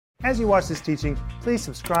As you watch this teaching, please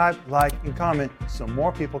subscribe, like, and comment so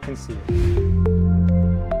more people can see it.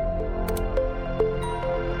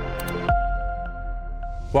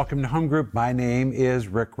 Welcome to Home Group. My name is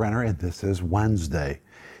Rick Renner, and this is Wednesday.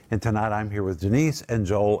 And tonight I'm here with Denise and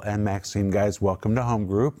Joel and Maxine. Guys, welcome to Home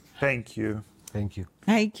Group. Thank you. Thank you.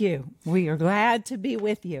 Thank you. We are glad to be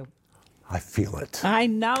with you. I feel it. I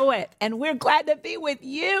know it. And we're glad to be with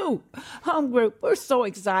you. Home Group, we're so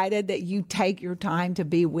excited that you take your time to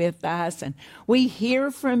be with us. And we hear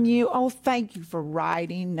from you. Oh, thank you for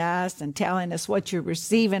writing us and telling us what you're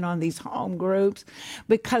receiving on these home groups,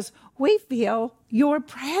 because we feel your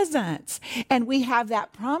presence. And we have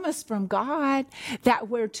that promise from God that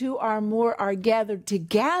where two or more are gathered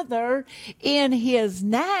together in his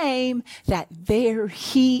name, that there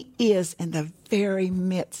he is in the very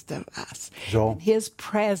midst of us. Joel? And his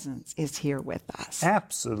presence is here with us.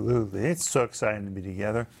 Absolutely. It's so exciting to be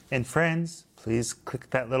together. And friends, please click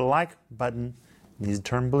that little like button. It needs to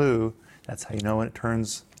turn blue. That's how you know when it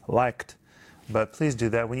turns liked. But please do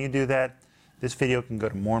that. When you do that, this video can go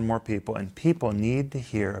to more and more people, and people need to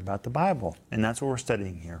hear about the Bible. And that's what we're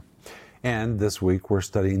studying here. And this week we're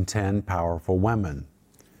studying 10 powerful women.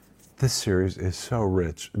 This series is so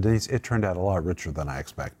rich. Denise, it turned out a lot richer than I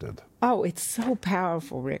expected. Oh, it's so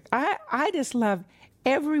powerful, Rick. I just love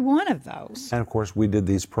every one of those. And of course, we did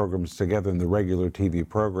these programs together in the regular TV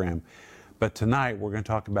program. But tonight we're going to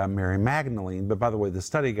talk about Mary Magdalene. But by the way, the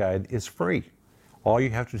study guide is free. All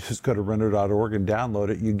you have to do is go to Renner.org and download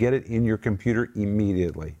it. You get it in your computer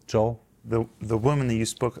immediately. Joel? The woman that you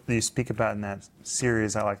speak about in that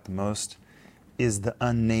series I like the most is the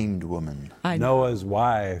unnamed woman. Noah's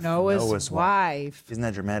wife. Noah's wife. Isn't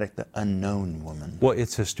that dramatic? The unknown woman. Well,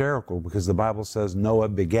 it's hysterical because the Bible says Noah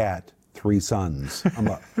begat 3 sons. I'm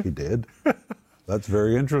like, he did? That's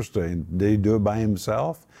very interesting. Did he do it by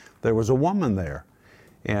himself? There was a woman there.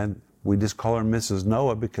 And we just call her Mrs.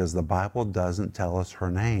 Noah because the Bible doesn't tell us her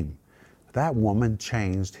name. That woman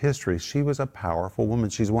changed history. She was a powerful woman.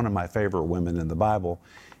 She's one of my favorite women in the Bible,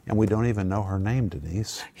 and we don't even know her name,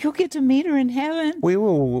 Denise. You'll get to meet her in heaven.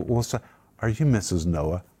 We'll say, are you Mrs.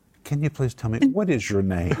 Noah? Can you please tell me, what is your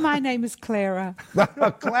name? My name is Clara.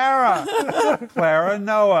 Clara! Clara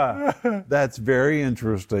Noah. That's very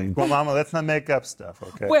interesting. Well, Mama, let's not make up stuff,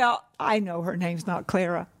 okay? Well, I know her name's not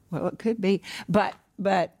Clara. Well, it could be, but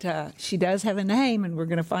she does have a name, and we're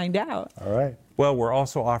going to find out. All right. Well, we're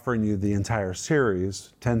also offering you the entire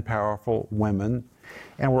series, 10 Powerful Women,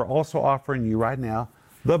 and we're also offering you right now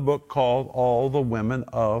the book called All the Women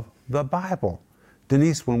of the Bible.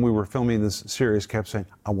 Denise, when we were filming this series, kept saying,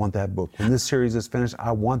 I want that book. When this series is finished,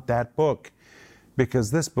 I want that book, because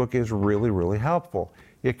this book is really, really helpful.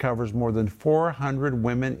 It covers more than 400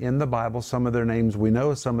 women in the Bible. Some of their names we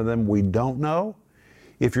know, some of them we don't know.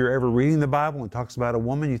 If you're ever reading the Bible and it talks about a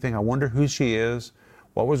woman, you think, I wonder who she is,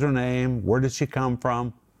 what was her name, where did she come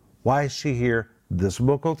from, why is she here? This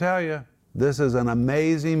book will tell you. This is an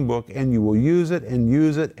amazing book, and you will use it and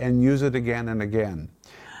use it and use it again and again.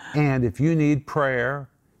 And if you need prayer,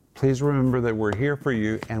 please remember that we're here for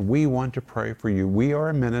you, and we want to pray for you. We are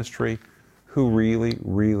a ministry who really,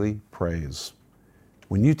 really prays.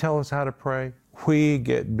 When you tell us how to pray, we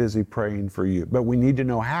get busy praying for you, but we need to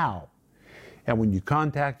know how. And when you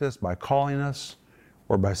contact us by calling us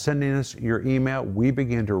or by sending us your email, we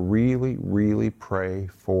begin to really, really pray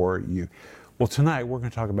for you. Well, tonight we're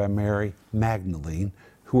going to talk about Mary Magdalene,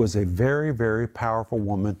 who was a very, very powerful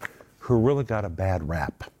woman who really got a bad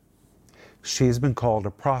rap. She's been called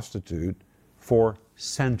a prostitute for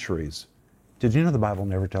centuries. Did you know the Bible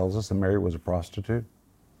never tells us that Mary was a prostitute?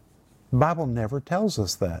 The Bible never tells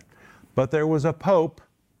us that. But there was a pope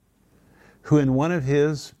who in one of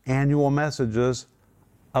his annual messages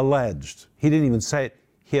alleged, he didn't even say it,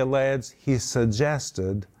 he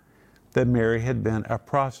suggested that Mary had been a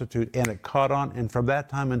prostitute, and it caught on, and from that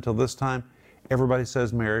time until this time, everybody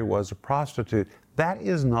says Mary was a prostitute. That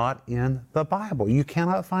is not in the Bible. You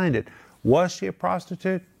cannot find it. Was she a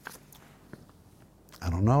prostitute? I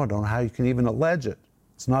don't know. I don't know how you can even allege it.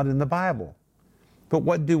 It's not in the Bible. But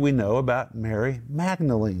what do we know about Mary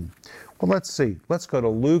Magdalene? Well, let's see. Let's go to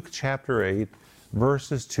Luke chapter 8,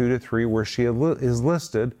 verses 2 to 3, where she is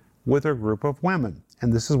listed with a group of women.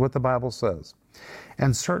 And this is what the Bible says.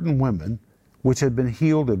 And certain women, which had been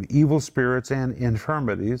healed of evil spirits and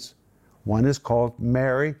infirmities, one is called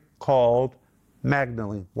Mary, called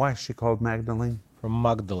Magdalene. Why is she called Magdalene? From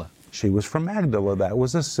Magdala. She was from Magdala. That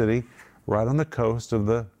was a city right on the coast of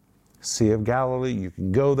the Sea of Galilee. You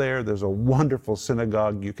can go there. There's a wonderful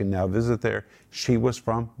synagogue. You can now visit there. She was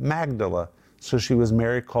from Magdala. So she was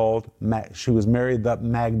Mary the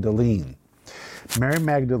Magdalene. Mary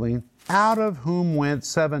Magdalene out of whom went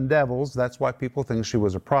 7 devils. That's why people think she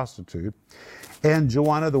was a prostitute. And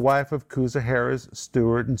Joanna, the wife of Chuza, Herod's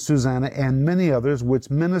steward, and Susanna, and many others, which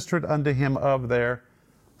ministered unto him of their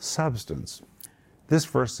substance. This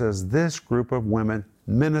verse says this group of women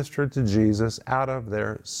ministered to Jesus out of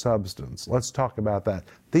their substance. Let's talk about that.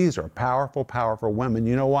 These are powerful, powerful women.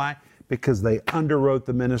 You know why? Because they underwrote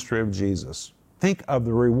the ministry of Jesus. Think of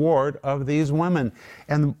the reward of these women.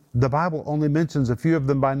 And the Bible only mentions a few of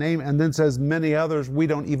them by name and then says many others, we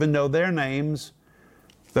don't even know their names.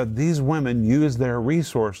 But these women used their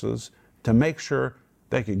resources to make sure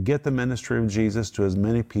they could get the ministry of Jesus to as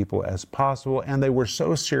many people as possible. And they were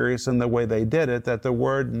so serious in the way they did it that the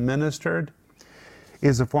word ministered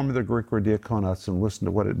is a form of the Greek word diakonos, and listen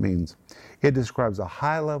to what it means. It describes a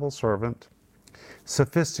high-level servant,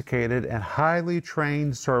 sophisticated and highly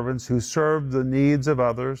trained servants who served the needs of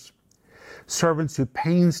others, servants who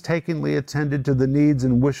painstakingly attended to the needs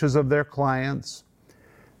and wishes of their clients.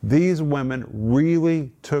 These women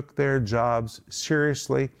really took their jobs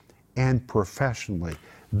seriously and professionally.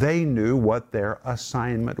 They knew what their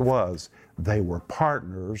assignment was. They were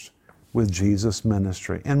partners with Jesus'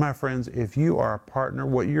 ministry. And my friends, if you are a partner,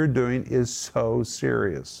 what you're doing is so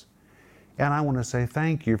serious. And I want to say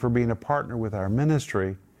thank you for being a partner with our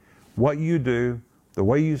ministry. What you do, the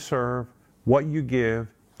way you serve, what you give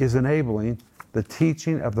is enabling the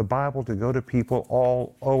teaching of the Bible to go to people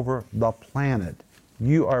all over the planet.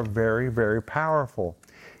 You are very, very powerful.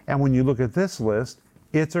 And when you look at this list,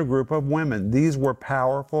 it's a group of women. These were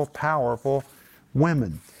powerful, powerful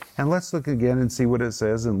women. And let's look again and see what it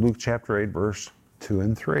says in Luke chapter 8, verse 2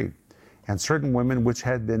 and 3. And certain women which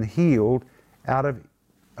had been healed out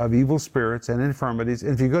of evil spirits and infirmities.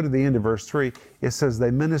 And if you go to the end of verse 3, it says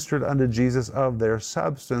they ministered unto Jesus of their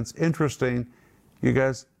substance. Interesting, you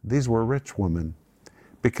guys, these were rich women,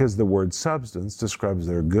 because the word substance describes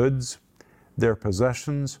their goods, their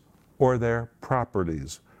possessions, or their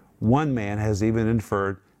properties. One man has even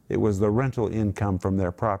inferred it was the rental income from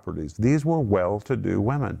their properties. These were well-to-do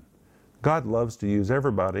women. God loves to use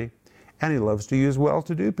everybody, and He loves to use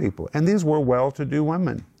well-to-do people. And these were well-to-do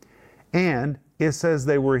women. And it says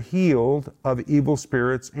they were healed of evil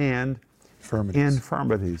spirits and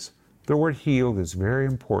infirmities. The word healed is very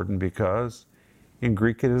important because in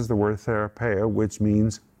Greek it is the word therapeo, which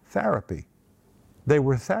means therapy. They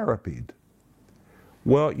were therapied.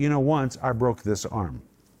 Well, you know, once I broke this arm.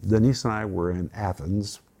 Denise and I were in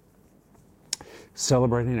Athens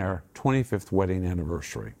celebrating our 25th wedding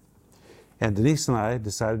anniversary. And Denise and I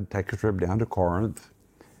decided to take a trip down to Corinth.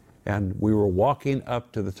 And we were walking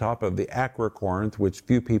up to the top of the Acra Corinth, which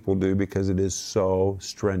few people do because it is so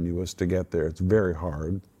strenuous to get there. It's very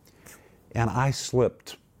hard. And I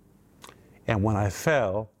slipped. And when I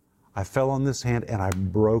fell on this hand and I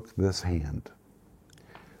broke this hand.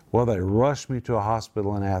 Well, they rushed me to a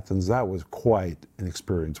hospital in Athens. That was quite an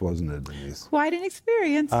experience, wasn't it, Denise? Quite an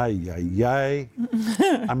experience. Ay, ay, ay.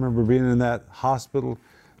 I remember being in that hospital,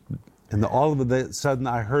 and all of a sudden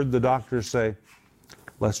I heard the doctor say,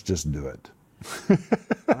 let's just do it.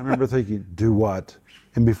 I remember thinking, do what?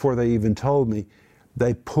 And before they even told me,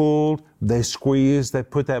 they pulled, they squeezed, they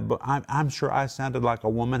put that, I'm sure I sounded like a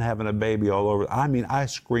woman having a baby all over. I mean, I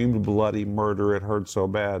screamed bloody murder. It hurt so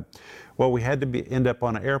bad. Well, we had to end up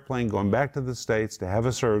on an airplane going back to the States to have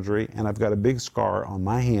a surgery, and I've got a big scar on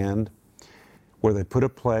my hand where they put a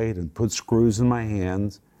plate and put screws in my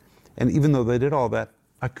hands. And even though they did all that,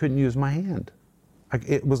 I couldn't use my hand.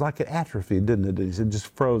 It was like it atrophied, didn't it? It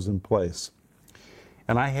just froze in place.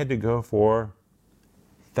 And I had to go for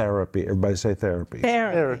therapy. Everybody say therapy.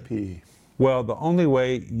 Therapy. Well, the only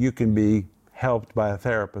way you can be helped by a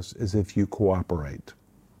therapist is if you cooperate.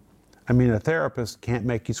 I mean, a therapist can't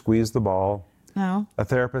make you squeeze the ball. No. A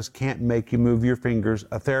therapist can't make you move your fingers.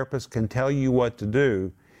 A therapist can tell you what to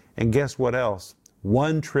do. And guess what else?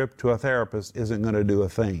 One trip to a therapist isn't going to do a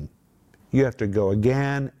thing. You have to go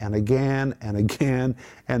again and again and again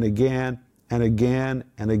and again and again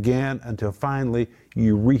and again until finally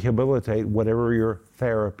you rehabilitate whatever you're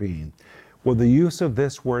therapying. Well, the use of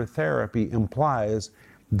this word therapy implies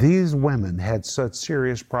these women had such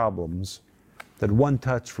serious problems that one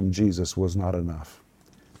touch from Jesus was not enough.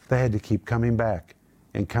 They had to keep coming back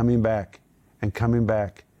and coming back and coming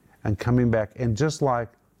back and coming back. And just like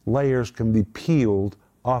layers can be peeled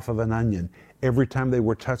off of an onion, every time they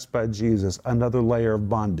were touched by Jesus, another layer of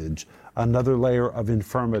bondage, another layer of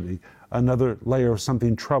infirmity, another layer of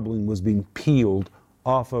something troubling was being peeled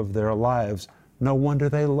off of their lives. No wonder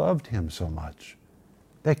they loved Him so much.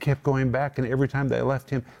 They kept going back, and every time they left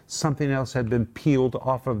Him, something else had been peeled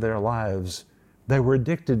off of their lives. They were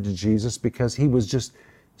addicted to Jesus because He was just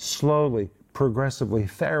slowly progressively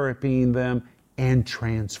therapying them and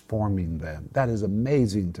transforming them. That is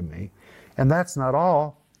amazing to me. And that's not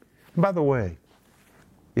all. And by the way,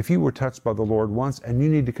 if you were touched by the Lord once and you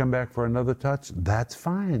need to come back for another touch, that's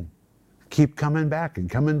fine. Keep coming back and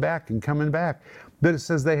coming back and coming back. But it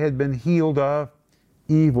says they had been healed of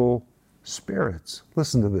evil spirits.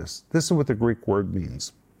 Listen to this. This is what the Greek word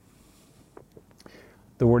means.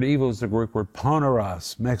 The word evil is the Greek word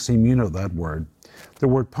poneros. Maxime, you know that word. The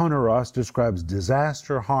word poneros describes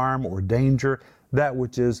disaster, harm, or danger, that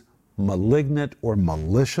which is malignant or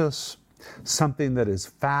malicious, something that is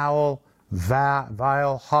foul,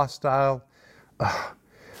 vile, hostile,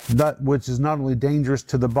 that which is not only dangerous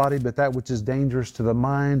to the body, but that which is dangerous to the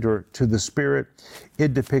mind or to the spirit.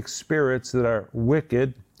 It depicts spirits that are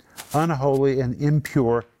wicked, unholy, and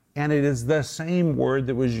impure, and it is the same word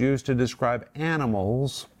that was used to describe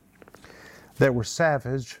animals that were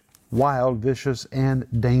savage, wild, vicious, and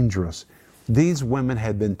dangerous. These women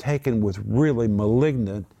had been taken with really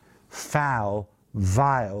malignant, foul,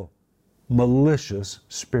 vile, malicious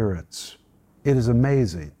spirits. It is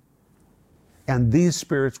amazing. And these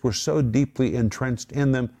spirits were so deeply entrenched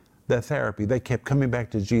in them that therapy, they kept coming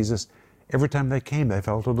back to Jesus. Every time they came, they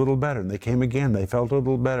felt a little better. And they came again, they felt a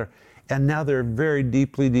little better. And now they're very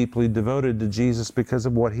deeply, deeply devoted to Jesus because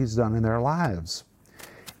of what he's done in their lives.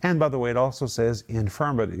 And by the way, it also says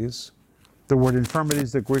infirmities. The word infirmity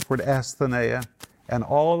is the Greek word asthenia, an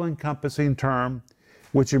all-encompassing term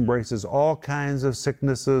which embraces all kinds of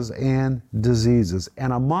sicknesses and diseases.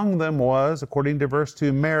 And among them was, according to verse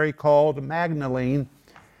 2, Mary called Magdalene,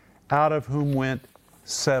 out of whom went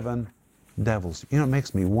 7 devils. You know, it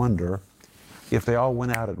makes me wonder if they all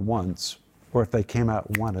went out at once or if they came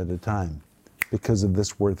out one at a time because of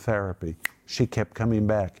this word therapy. She kept coming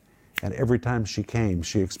back, and every time she came,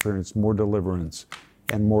 she experienced more deliverance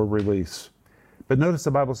and more release. But notice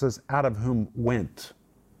the Bible says, out of whom went.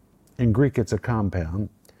 In Greek, it's a compound.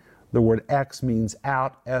 The word ex means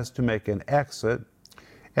out, as to make an exit.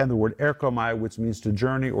 And the word erkomai, which means to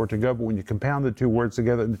journey or to go. But when you compound the two words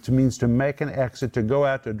together, it means to make an exit, to go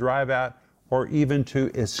out, to drive out, or even to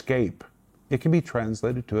escape. It can be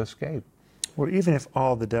translated to escape. Or even if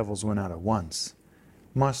all the devils went out at once,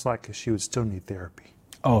 much like she would still need therapy.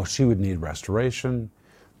 Oh, she would need restoration.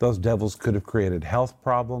 Those devils could have created health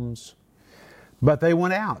problems. But they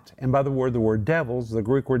went out. And by the word devils, the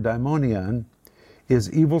Greek word daimonion,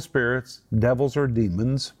 is evil spirits, devils or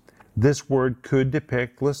demons. This word could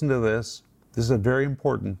depict, listen to this, this is very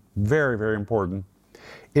important, very, very important.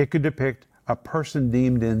 It could depict a person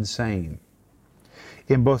deemed insane.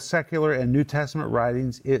 In both secular and New Testament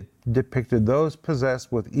writings, it depicted those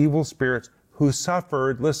possessed with evil spirits who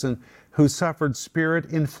suffered, listen, who suffered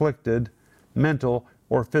spirit-inflicted mental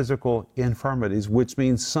or physical infirmities, which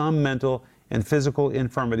means some mental and physical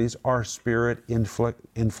infirmities are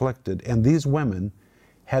spirit-inflicted. And these women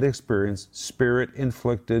had experienced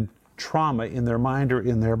spirit-inflicted trauma in their mind or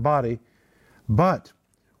in their body. But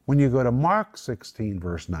when you go to Mark 16,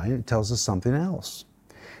 verse 9, it tells us something else.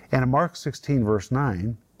 And in Mark 16, verse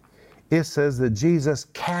 9, it says that Jesus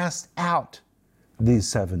cast out these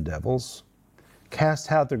 7 devils.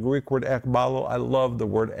 Cast out, the Greek word ekbalo. I love the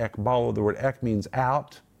word ekbalo. The word ek means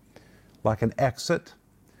out, like an exit.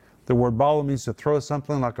 The word balo means to throw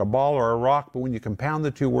something like a ball or a rock, but when you compound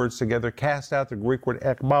the two words together, cast out, the Greek word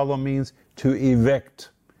ekbalo means to evict.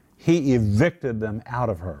 He evicted them out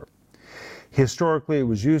of her. Historically, it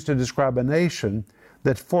was used to describe a nation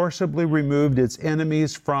that forcibly removed its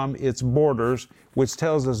enemies from its borders, which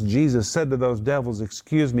tells us Jesus said to those devils,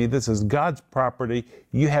 excuse me, this is God's property.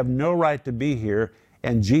 You have no right to be here.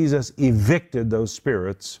 And Jesus evicted those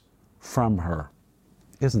spirits from her.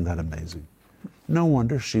 Isn't that amazing? No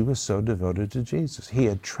wonder she was so devoted to Jesus. He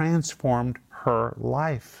had transformed her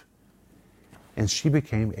life. And she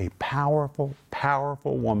became a powerful,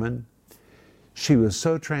 powerful woman. She was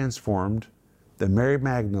so transformed that Mary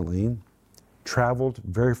Magdalene traveled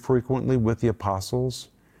very frequently with the apostles.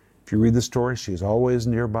 If you read the story, she's always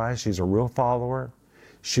nearby. She's a real follower.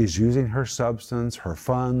 She's using her substance, her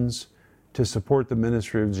funds, to support the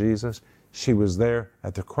ministry of Jesus. She was there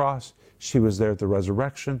at the cross. She was there at the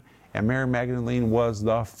resurrection. And Mary Magdalene was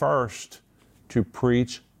the first to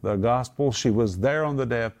preach the gospel. She was there on the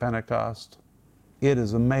day of Pentecost. It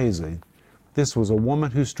is amazing. This was a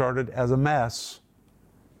woman who started as a mess,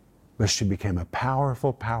 but she became a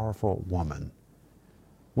powerful, powerful woman.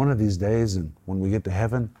 One of these days, and when we get to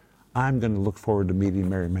heaven, I'm going to look forward to meeting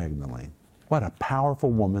Mary Magdalene. What a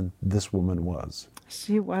powerful woman this woman was.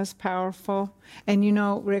 She was powerful. And you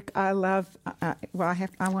know, Rick, I love,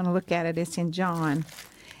 I want to look at it. It's in John.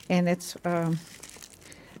 And it's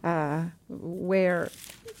where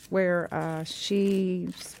where she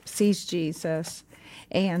sees Jesus,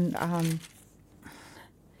 and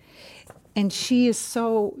she is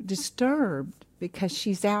so disturbed because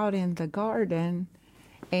she's out in the garden,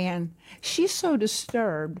 and she's so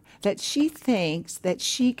disturbed that she thinks that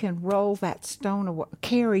she can roll that stone away,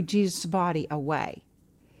 carry Jesus' body away.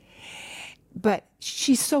 But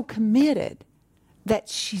she's so committed that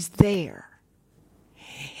she's there.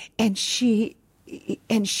 And she's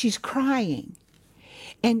crying.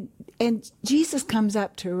 And Jesus comes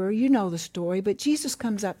up to her. You know the story, but Jesus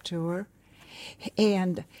comes up to her,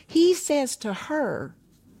 and he says to her,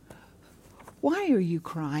 "Why are you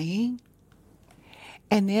crying?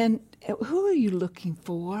 And then, who are you looking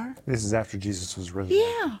for?" This is after Jesus was resurrected.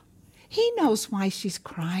 Yeah, he knows why she's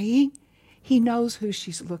crying. He knows who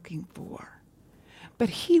she's looking for. But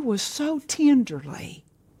he was so tenderly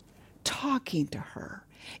talking to her,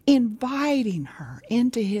 inviting her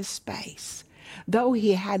into his space, though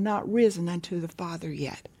he had not risen unto the Father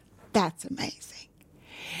yet. That's amazing.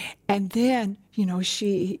 And then,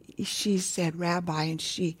 she said, "Rabbi," and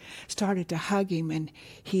she started to hug him, and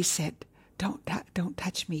he said, don't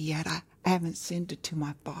touch me yet. I haven't sent it to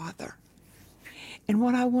my Father." And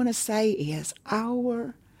what I want to say is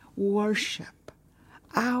our worship,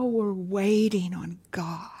 our waiting on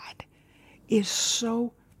God is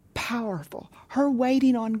so powerful. Her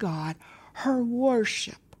waiting on God, her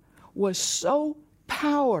worship was so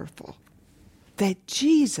powerful that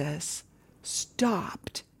Jesus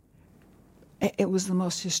stopped. It was the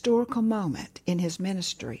most historical moment in his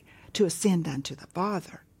ministry to ascend unto the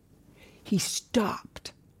Father. He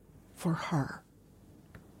stopped for her.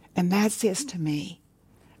 And that says to me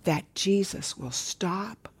that Jesus will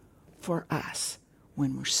stop for us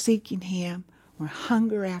when we're seeking him, we're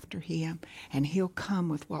hunger after him, and he'll come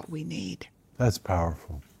with what we need. That's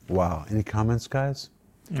powerful. Wow. Any comments, guys?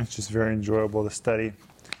 It's just very enjoyable to study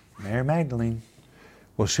Mary Magdalene.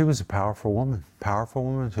 Well, she was a powerful woman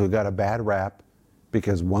who got a bad rap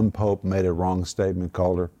because one pope made a wrong statement,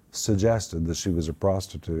 suggested that she was a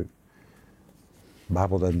prostitute. The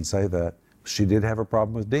Bible doesn't say that. She did have a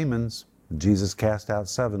problem with demons. Jesus cast out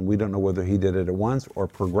 7. We don't know whether he did it at once or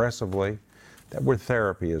progressively. That word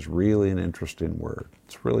therapy is really an interesting word.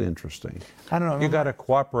 It's really interesting. I don't know. You got to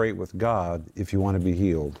cooperate with God if you want to be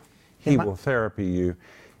healed. He will therapy you.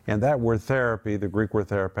 And that word therapy, the Greek word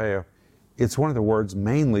therapeo, it's one of the words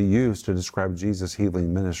mainly used to describe Jesus'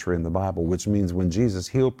 healing ministry in the Bible, which means when Jesus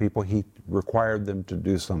healed people, he required them to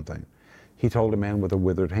do something. He told a man with a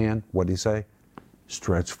withered hand, what did he say?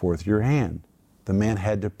 Stretch forth your hand. The man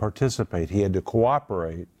had to participate. He had to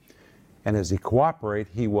cooperate. And as he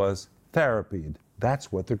cooperated, he was therapied.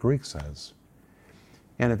 That's what the Greek says.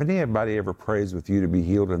 And if anybody ever prays with you to be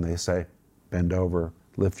healed and they say, bend over,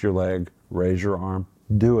 lift your leg, raise your arm,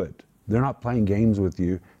 do it. They're not playing games with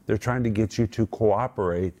you. They're trying to get you to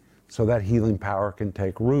cooperate so that healing power can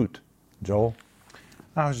take root. Joel?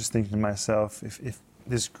 I was just thinking to myself, if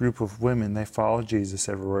this group of women, they followed Jesus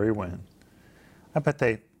everywhere he went, I bet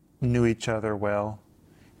they knew each other well.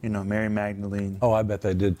 Mary Magdalene. Oh, I bet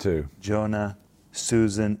they did too. Jonah,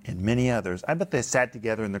 Susan, and many others. I bet they sat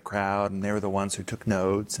together in the crowd, and they were the ones who took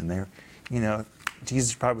notes, and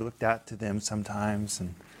Jesus probably looked out to them sometimes,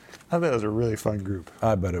 and I bet it was a really fun group.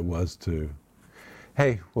 I bet it was too.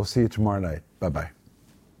 Hey, we'll see you tomorrow night. Bye-bye.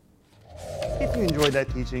 If you enjoyed that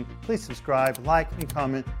teaching, please subscribe, like, and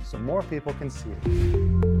comment so more people can see it.